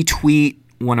retweet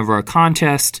one of our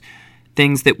contests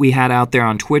things that we had out there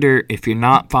on Twitter. If you're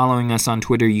not following us on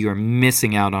Twitter, you are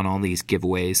missing out on all these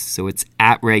giveaways. So it's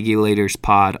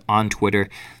 @Regulators_pod on Twitter.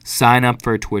 Sign up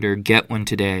for Twitter. Get one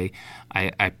today.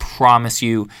 I promise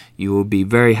you will be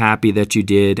very happy that you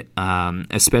did.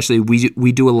 Especially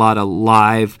we do a lot of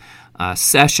live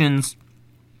sessions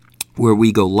where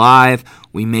we go live.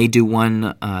 We may do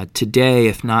one today,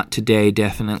 if not today,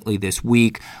 definitely this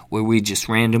week, where we just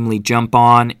randomly jump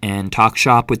on and talk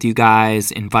shop with you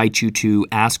guys, invite you to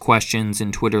ask questions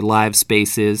in Twitter live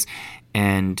spaces,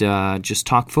 and just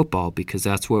talk football, because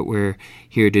that's what we're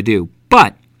here to do.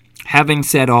 But having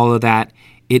said all of that,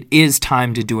 it is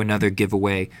time to do another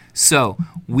giveaway. So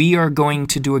we are going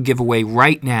to do a giveaway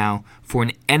right now for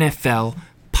an NFL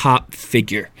pop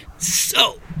figure.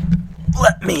 So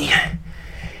let me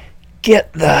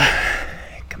get the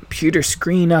computer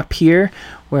screen up here,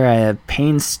 where I have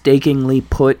painstakingly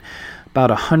put about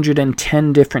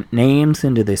 110 different names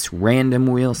into this random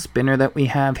wheel spinner that we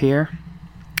have here.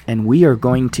 And we are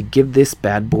going to give this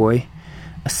bad boy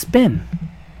a spin.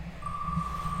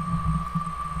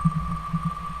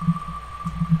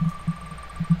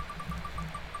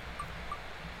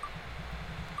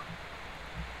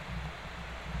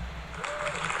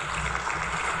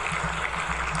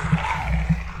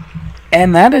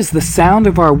 And that is the sound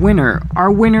of our winner. Our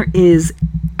winner is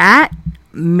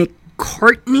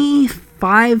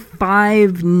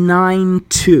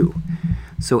 @McCartney5592.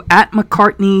 So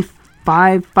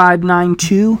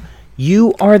 @McCartney5592,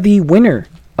 you are the winner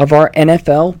of our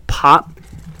NFL Pop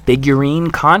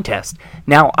Figurine Contest.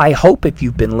 Now, I hope if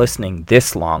you've been listening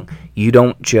this long, you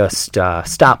don't just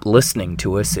stop listening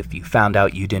to us if you found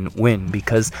out you didn't win,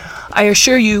 because I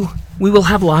assure you we will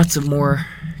have lots of more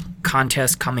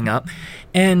contests coming up,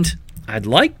 and I'd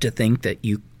like to think that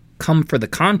you come for the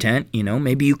content.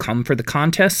 Maybe you come for the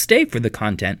contest, stay for the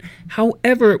content.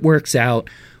 However it works out,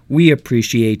 we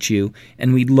appreciate you,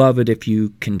 and we'd love it if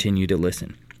you continue to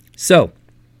listen. So,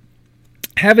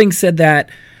 having said that,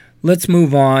 let's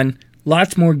move on.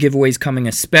 Lots more giveaways coming,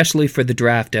 especially for the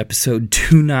draft episode.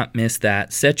 Do not miss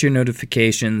that. Set your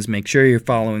notifications. Make sure you're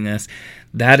following us.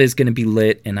 That is going to be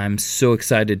lit, and I'm so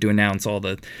excited to announce all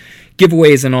the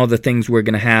giveaways and all the things we're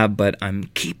going to have, but I'm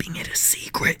keeping it a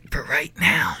secret for right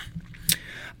now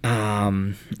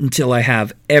until I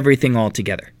have everything all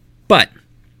together. But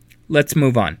let's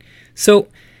move on. So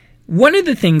one of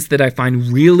the things that I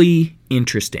find really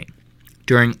interesting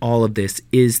during all of this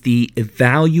is the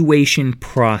evaluation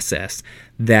process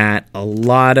that a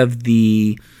lot of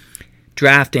the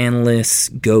draft analysts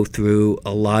go through,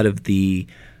 a lot of the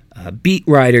beat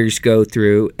writers go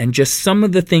through, and just some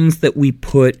of the things that we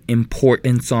put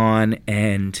importance on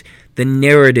and the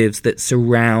narratives that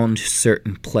surround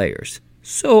certain players.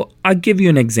 So I'll give you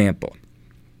an example.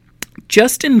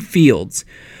 Justin Fields,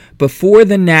 before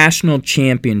the national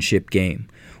championship game,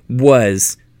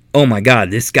 was, oh my God,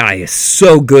 this guy is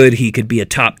so good. He could be a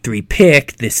top 3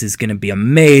 pick. This is going to be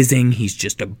amazing. He's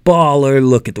just a baller.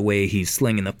 Look at the way he's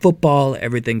slinging the football.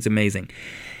 Everything's amazing.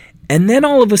 And then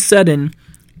all of a sudden,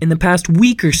 in the past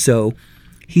week or so,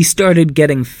 he started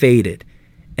getting faded.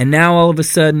 And now all of a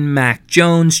sudden, Mac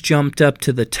Jones jumped up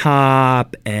to the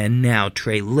top, and now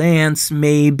Trey Lance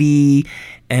maybe,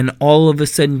 and all of a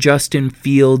sudden Justin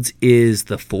Fields is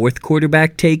the 4th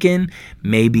quarterback taken,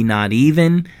 maybe not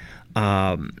even.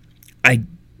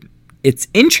 It's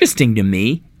interesting to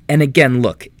me, and again,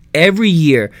 look, every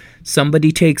year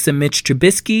somebody takes a Mitch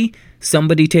Trubisky,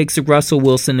 somebody takes a Russell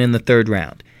Wilson in the 3rd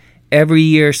round. Every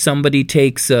year, somebody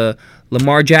takes a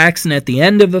Lamar Jackson at the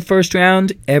end of the 1st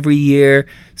round. Every year,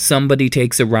 somebody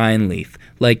takes a Ryan Leaf.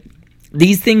 Like,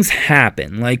 these things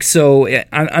happen. Like, so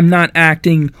I'm not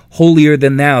acting holier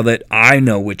than thou that I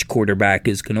know which quarterback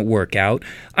is going to work out.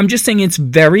 I'm just saying it's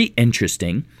very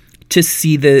interesting to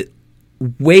see the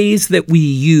ways that we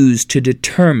use to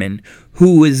determine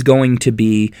who is going to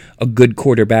be a good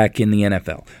quarterback in the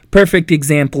NFL. Perfect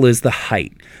example is the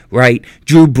height, right?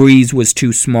 Drew Brees was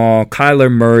too small. Kyler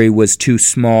Murray was too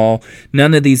small.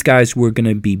 None of these guys were going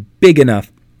to be big enough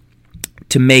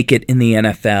to make it in the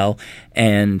NFL.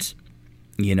 And,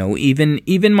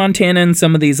 even Montana and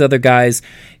some of these other guys,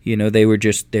 they were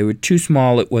too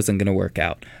small. It wasn't going to work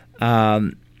out.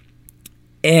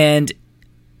 And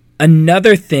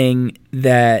another thing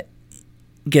that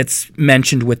gets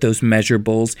mentioned with those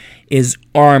measurables is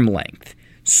arm length.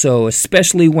 So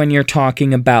especially when you're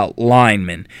talking about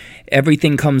linemen,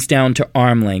 everything comes down to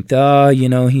arm length.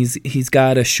 He's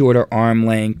got a shorter arm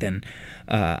length. And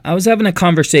I was having a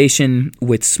conversation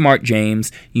with Smart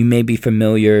James. You may be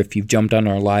familiar if you've jumped on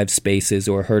our live spaces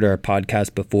or heard our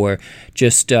podcast before.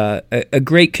 Just a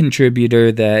great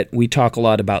contributor that we talk a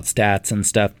lot about stats and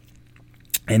stuff.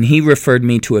 And he referred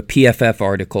me to a PFF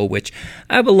article, which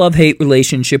I have a love-hate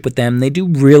relationship with them. They do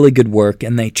really good work,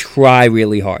 and they try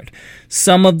really hard.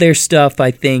 Some of their stuff,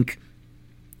 I think,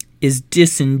 is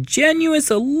disingenuous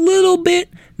a little bit.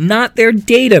 Not their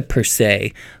data per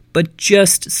se, but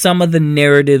just some of the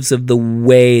narratives of the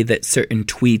way that certain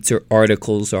tweets or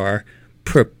articles are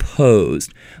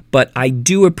proposed. But I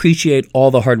do appreciate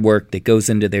all the hard work that goes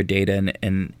into their data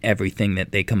and everything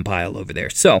that they compile over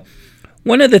there. So,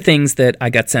 one of the things that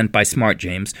I got sent by Smart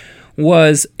James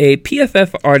was a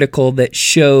PFF article that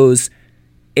shows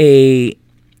a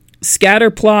scatter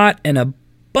plot and a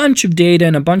bunch of data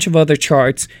and a bunch of other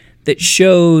charts that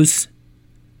shows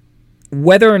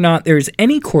whether or not there's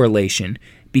any correlation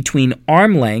between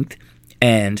arm length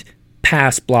and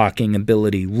pass blocking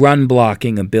ability, run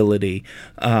blocking ability,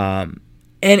 and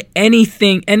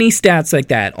anything, any stats like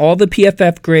that. All the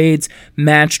PFF grades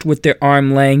matched with their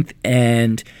arm length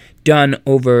and done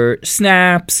over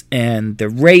snaps and the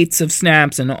rates of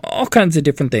snaps and all kinds of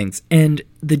different things. And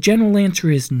the general answer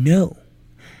is no.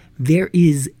 There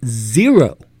is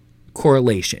zero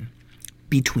correlation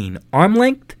between arm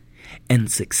length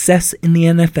and success in the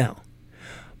NFL.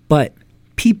 But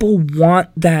people want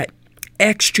that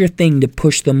extra thing to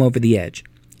push them over the edge.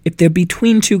 If they're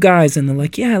between two guys and they're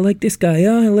like, yeah, I like this guy,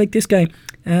 oh, I like this guy,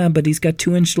 but he's got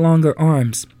 2-inch longer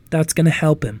arms, that's going to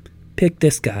help him. Pick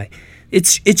this guy.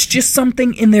 It's just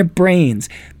something in their brains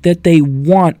that they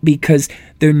want because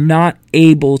they're not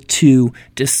able to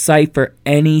decipher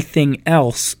anything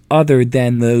else other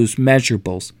than those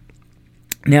measurables.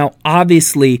 Now,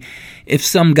 obviously, if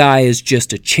some guy is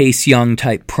just a Chase Young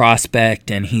type prospect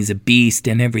and he's a beast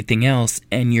and everything else,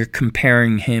 and you're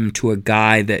comparing him to a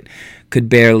guy that could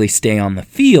barely stay on the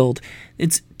field,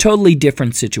 it's a totally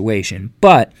different situation.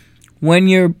 But when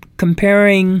you're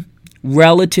comparing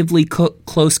relatively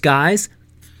close guys,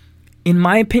 in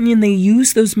my opinion, they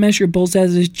use those measurables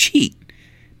as a cheat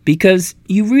because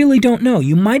you really don't know.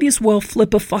 You might as well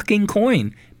flip a fucking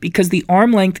coin because the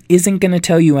arm length isn't going to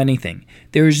tell you anything.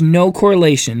 There is no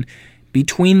correlation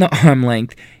between the arm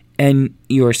length and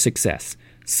your success.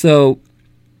 So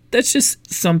that's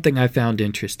just something I found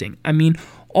interesting. I mean,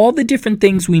 all the different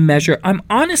things we measure, I'm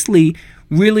honestly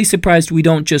really surprised we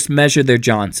don't just measure their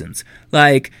Johnsons.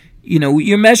 Like, you know,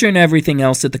 you're measuring everything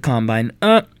else at the combine.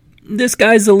 This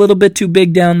guy's a little bit too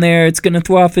big down there. It's going to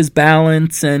throw off his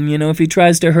balance. And, you know, if he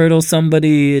tries to hurdle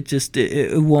somebody,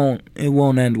 it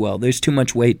won't end well. There's too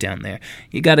much weight down there.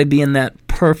 You got to be in that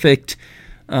perfect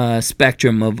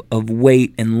spectrum of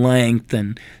weight and length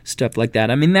and stuff like that.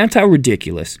 I mean, that's how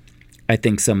ridiculous I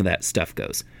think some of that stuff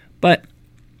goes. But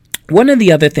one of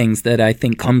the other things that I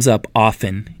think comes up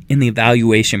often in the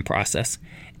evaluation process,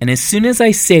 and as soon as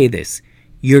I say this,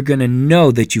 you're going to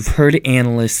know that you've heard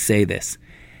analysts say this.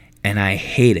 And I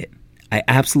hate it. I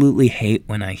absolutely hate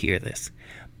when I hear this.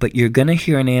 But you're going to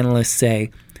hear an analyst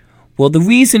say, well, the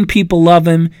reason people love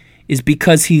him is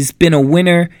because he's been a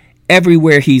winner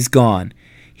everywhere he's gone.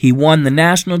 He won the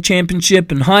national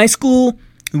championship in high school.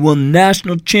 He won the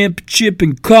national championship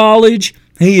in college.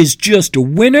 He is just a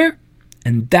winner.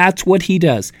 And that's what he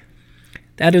does.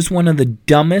 That is one of the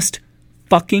dumbest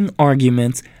fucking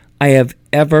arguments I have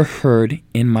ever heard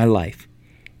in my life.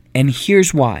 And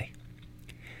here's why.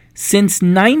 Since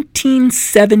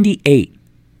 1978,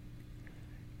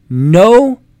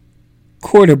 no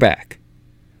quarterback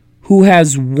who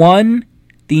has won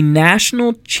the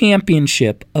national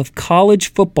championship of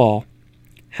college football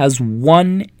has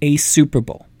won a Super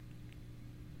Bowl.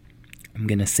 I'm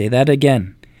going to say that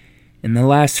again. In the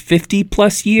last 50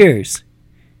 plus years,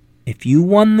 if you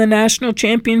won the national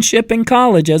championship in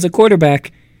college as a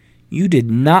quarterback, you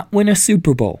did not win a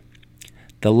Super Bowl.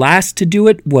 The last to do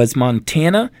it was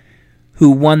Montana, who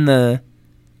won the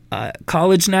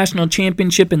college national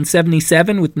championship in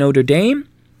 77 with Notre Dame.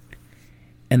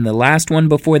 And the last one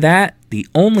before that, the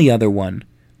only other one,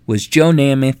 was Joe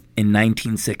Namath in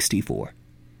 1964.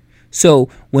 So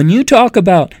when you talk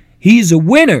about he's a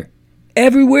winner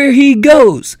everywhere he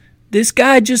goes, this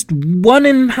guy just won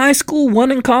in high school, won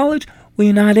in college, well,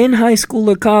 you're not in high school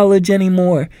or college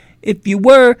anymore. If you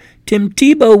were, Tim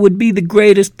Tebow would be the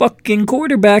greatest fucking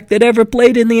quarterback that ever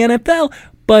played in the NFL,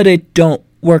 but it don't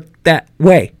work that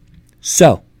way.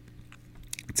 So,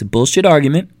 it's a bullshit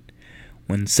argument.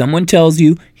 When someone tells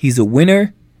you he's a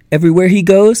winner everywhere he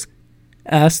goes,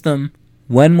 ask them,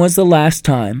 when was the last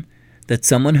time that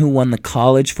someone who won the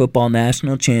college football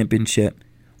national championship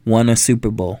won a Super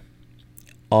Bowl?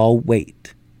 I'll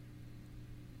wait.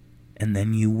 And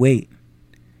then you wait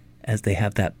as they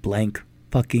have that blank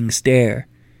fucking stare,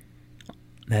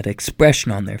 that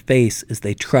expression on their face as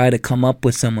they try to come up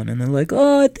with someone and they're like,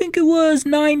 oh, I think it was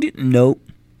 90. Nope.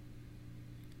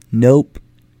 Nope.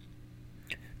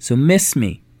 So miss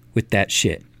me with that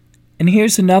shit. And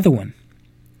here's another one.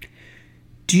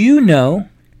 Do you know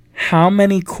how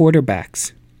many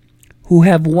quarterbacks who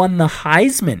have won the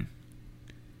Heisman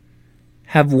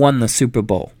have won the Super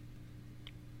Bowl?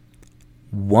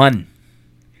 1.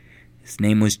 His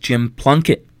name was Jim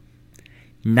Plunkett.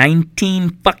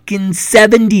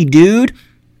 1970, dude.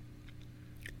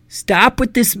 Stop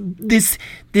with this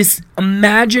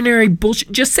imaginary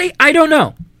bullshit. Just say, I don't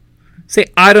know. Say,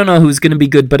 I don't know who's going to be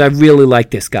good, but I really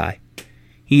like this guy.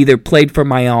 He either played for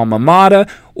my alma mater,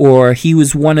 or he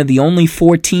was one of the only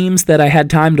 4 teams that I had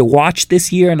time to watch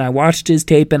this year, and I watched his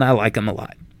tape, and I like him a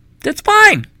lot. That's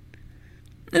fine.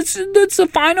 That's a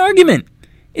fine argument.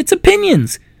 It's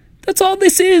opinions. That's all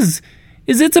this is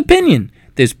its opinion.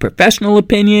 There's professional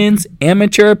opinions,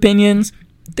 amateur opinions.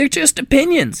 They're just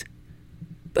opinions.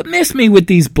 But miss me with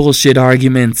these bullshit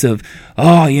arguments of,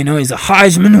 oh, he's a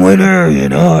Heisman winner, he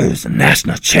was a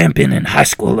national champion in high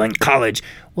school and college.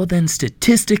 Well, then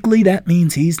statistically, that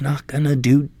means he's not gonna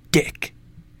do dick.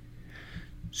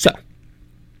 So,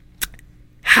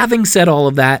 having said all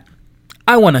of that,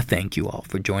 I want to thank you all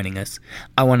for joining us.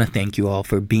 I want to thank you all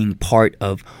for being part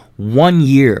of 1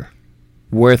 year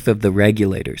worth of the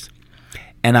Regulators.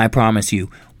 And I promise you,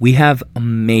 we have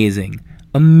amazing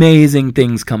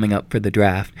things coming up for the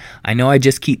draft. I know I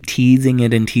just keep teasing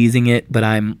it, but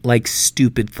I'm like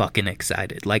stupid fucking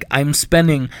excited. Like, I'm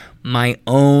spending my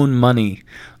own money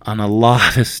on a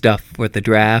lot of stuff for the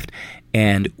draft,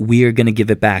 and we are going to give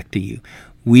it back to you.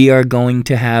 We are going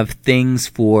to have things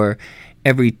for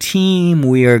every team.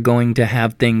 We are going to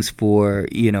have things for,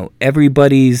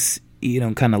 everybody's,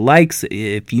 kind of likes.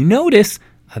 If you notice,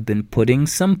 I've been putting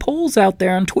some polls out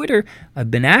there on Twitter. I've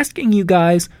been asking you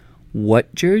guys,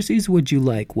 what jerseys would you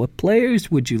like? What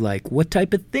players would you like? What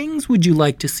type of things would you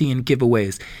like to see in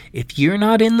giveaways? If you're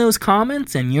not in those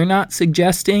comments and you're not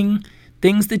suggesting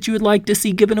things that you would like to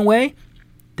see given away,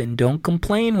 then don't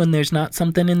complain when there's not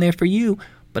something in there for you.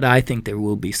 But I think there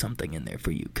will be something in there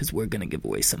for you, because we're going to give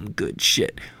away some good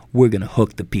shit. We're going to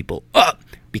hook the people up,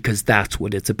 because that's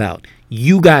what it's about.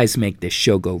 You guys make this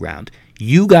show go round.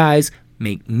 You guys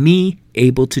make me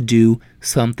able to do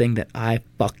something that I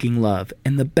fucking love.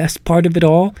 And the best part of it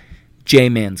all,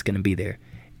 J-Man's going to be there.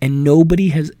 And nobody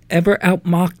has ever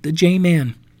outmocked the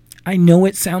J-Man. I know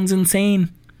it sounds insane,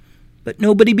 but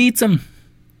nobody beats him.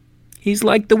 He's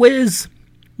like the Wiz.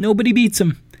 Nobody beats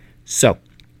him. So,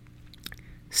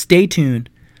 stay tuned.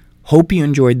 Hope you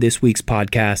enjoyed this week's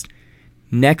podcast.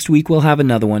 Next week we'll have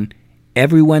another one.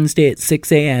 Every Wednesday at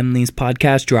 6 a.m. these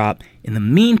podcasts drop. In the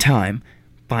meantime,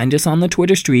 find us on the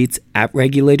Twitter streets at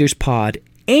RegulatorspOd,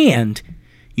 and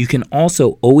you can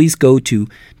also always go to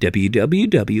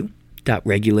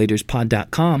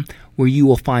www.regulatorspod.com, where you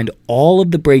will find all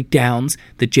of the breakdowns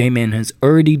that J-Man has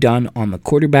already done on the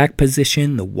quarterback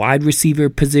position, the wide receiver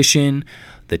position,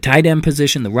 the tight end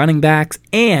position, the running backs,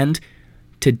 and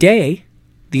today,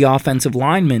 the offensive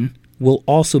linemen will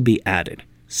also be added.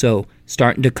 So,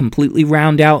 starting to completely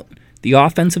round out the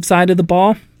offensive side of the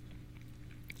ball,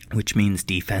 which means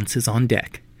defense is on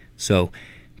deck. So,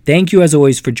 thank you as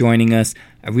always for joining us.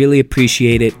 I really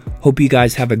appreciate it. Hope you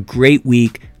guys have a great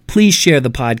week. Please share the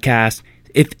podcast.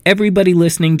 If everybody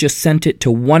listening just sent it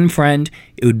to one friend,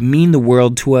 it would mean the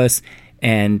world to us.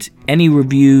 And any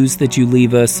reviews that you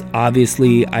leave us,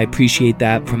 obviously, I appreciate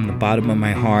that from the bottom of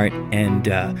my heart. And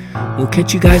we'll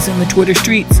catch you guys in the Twitter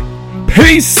streets.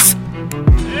 Peace!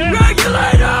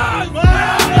 Regulator!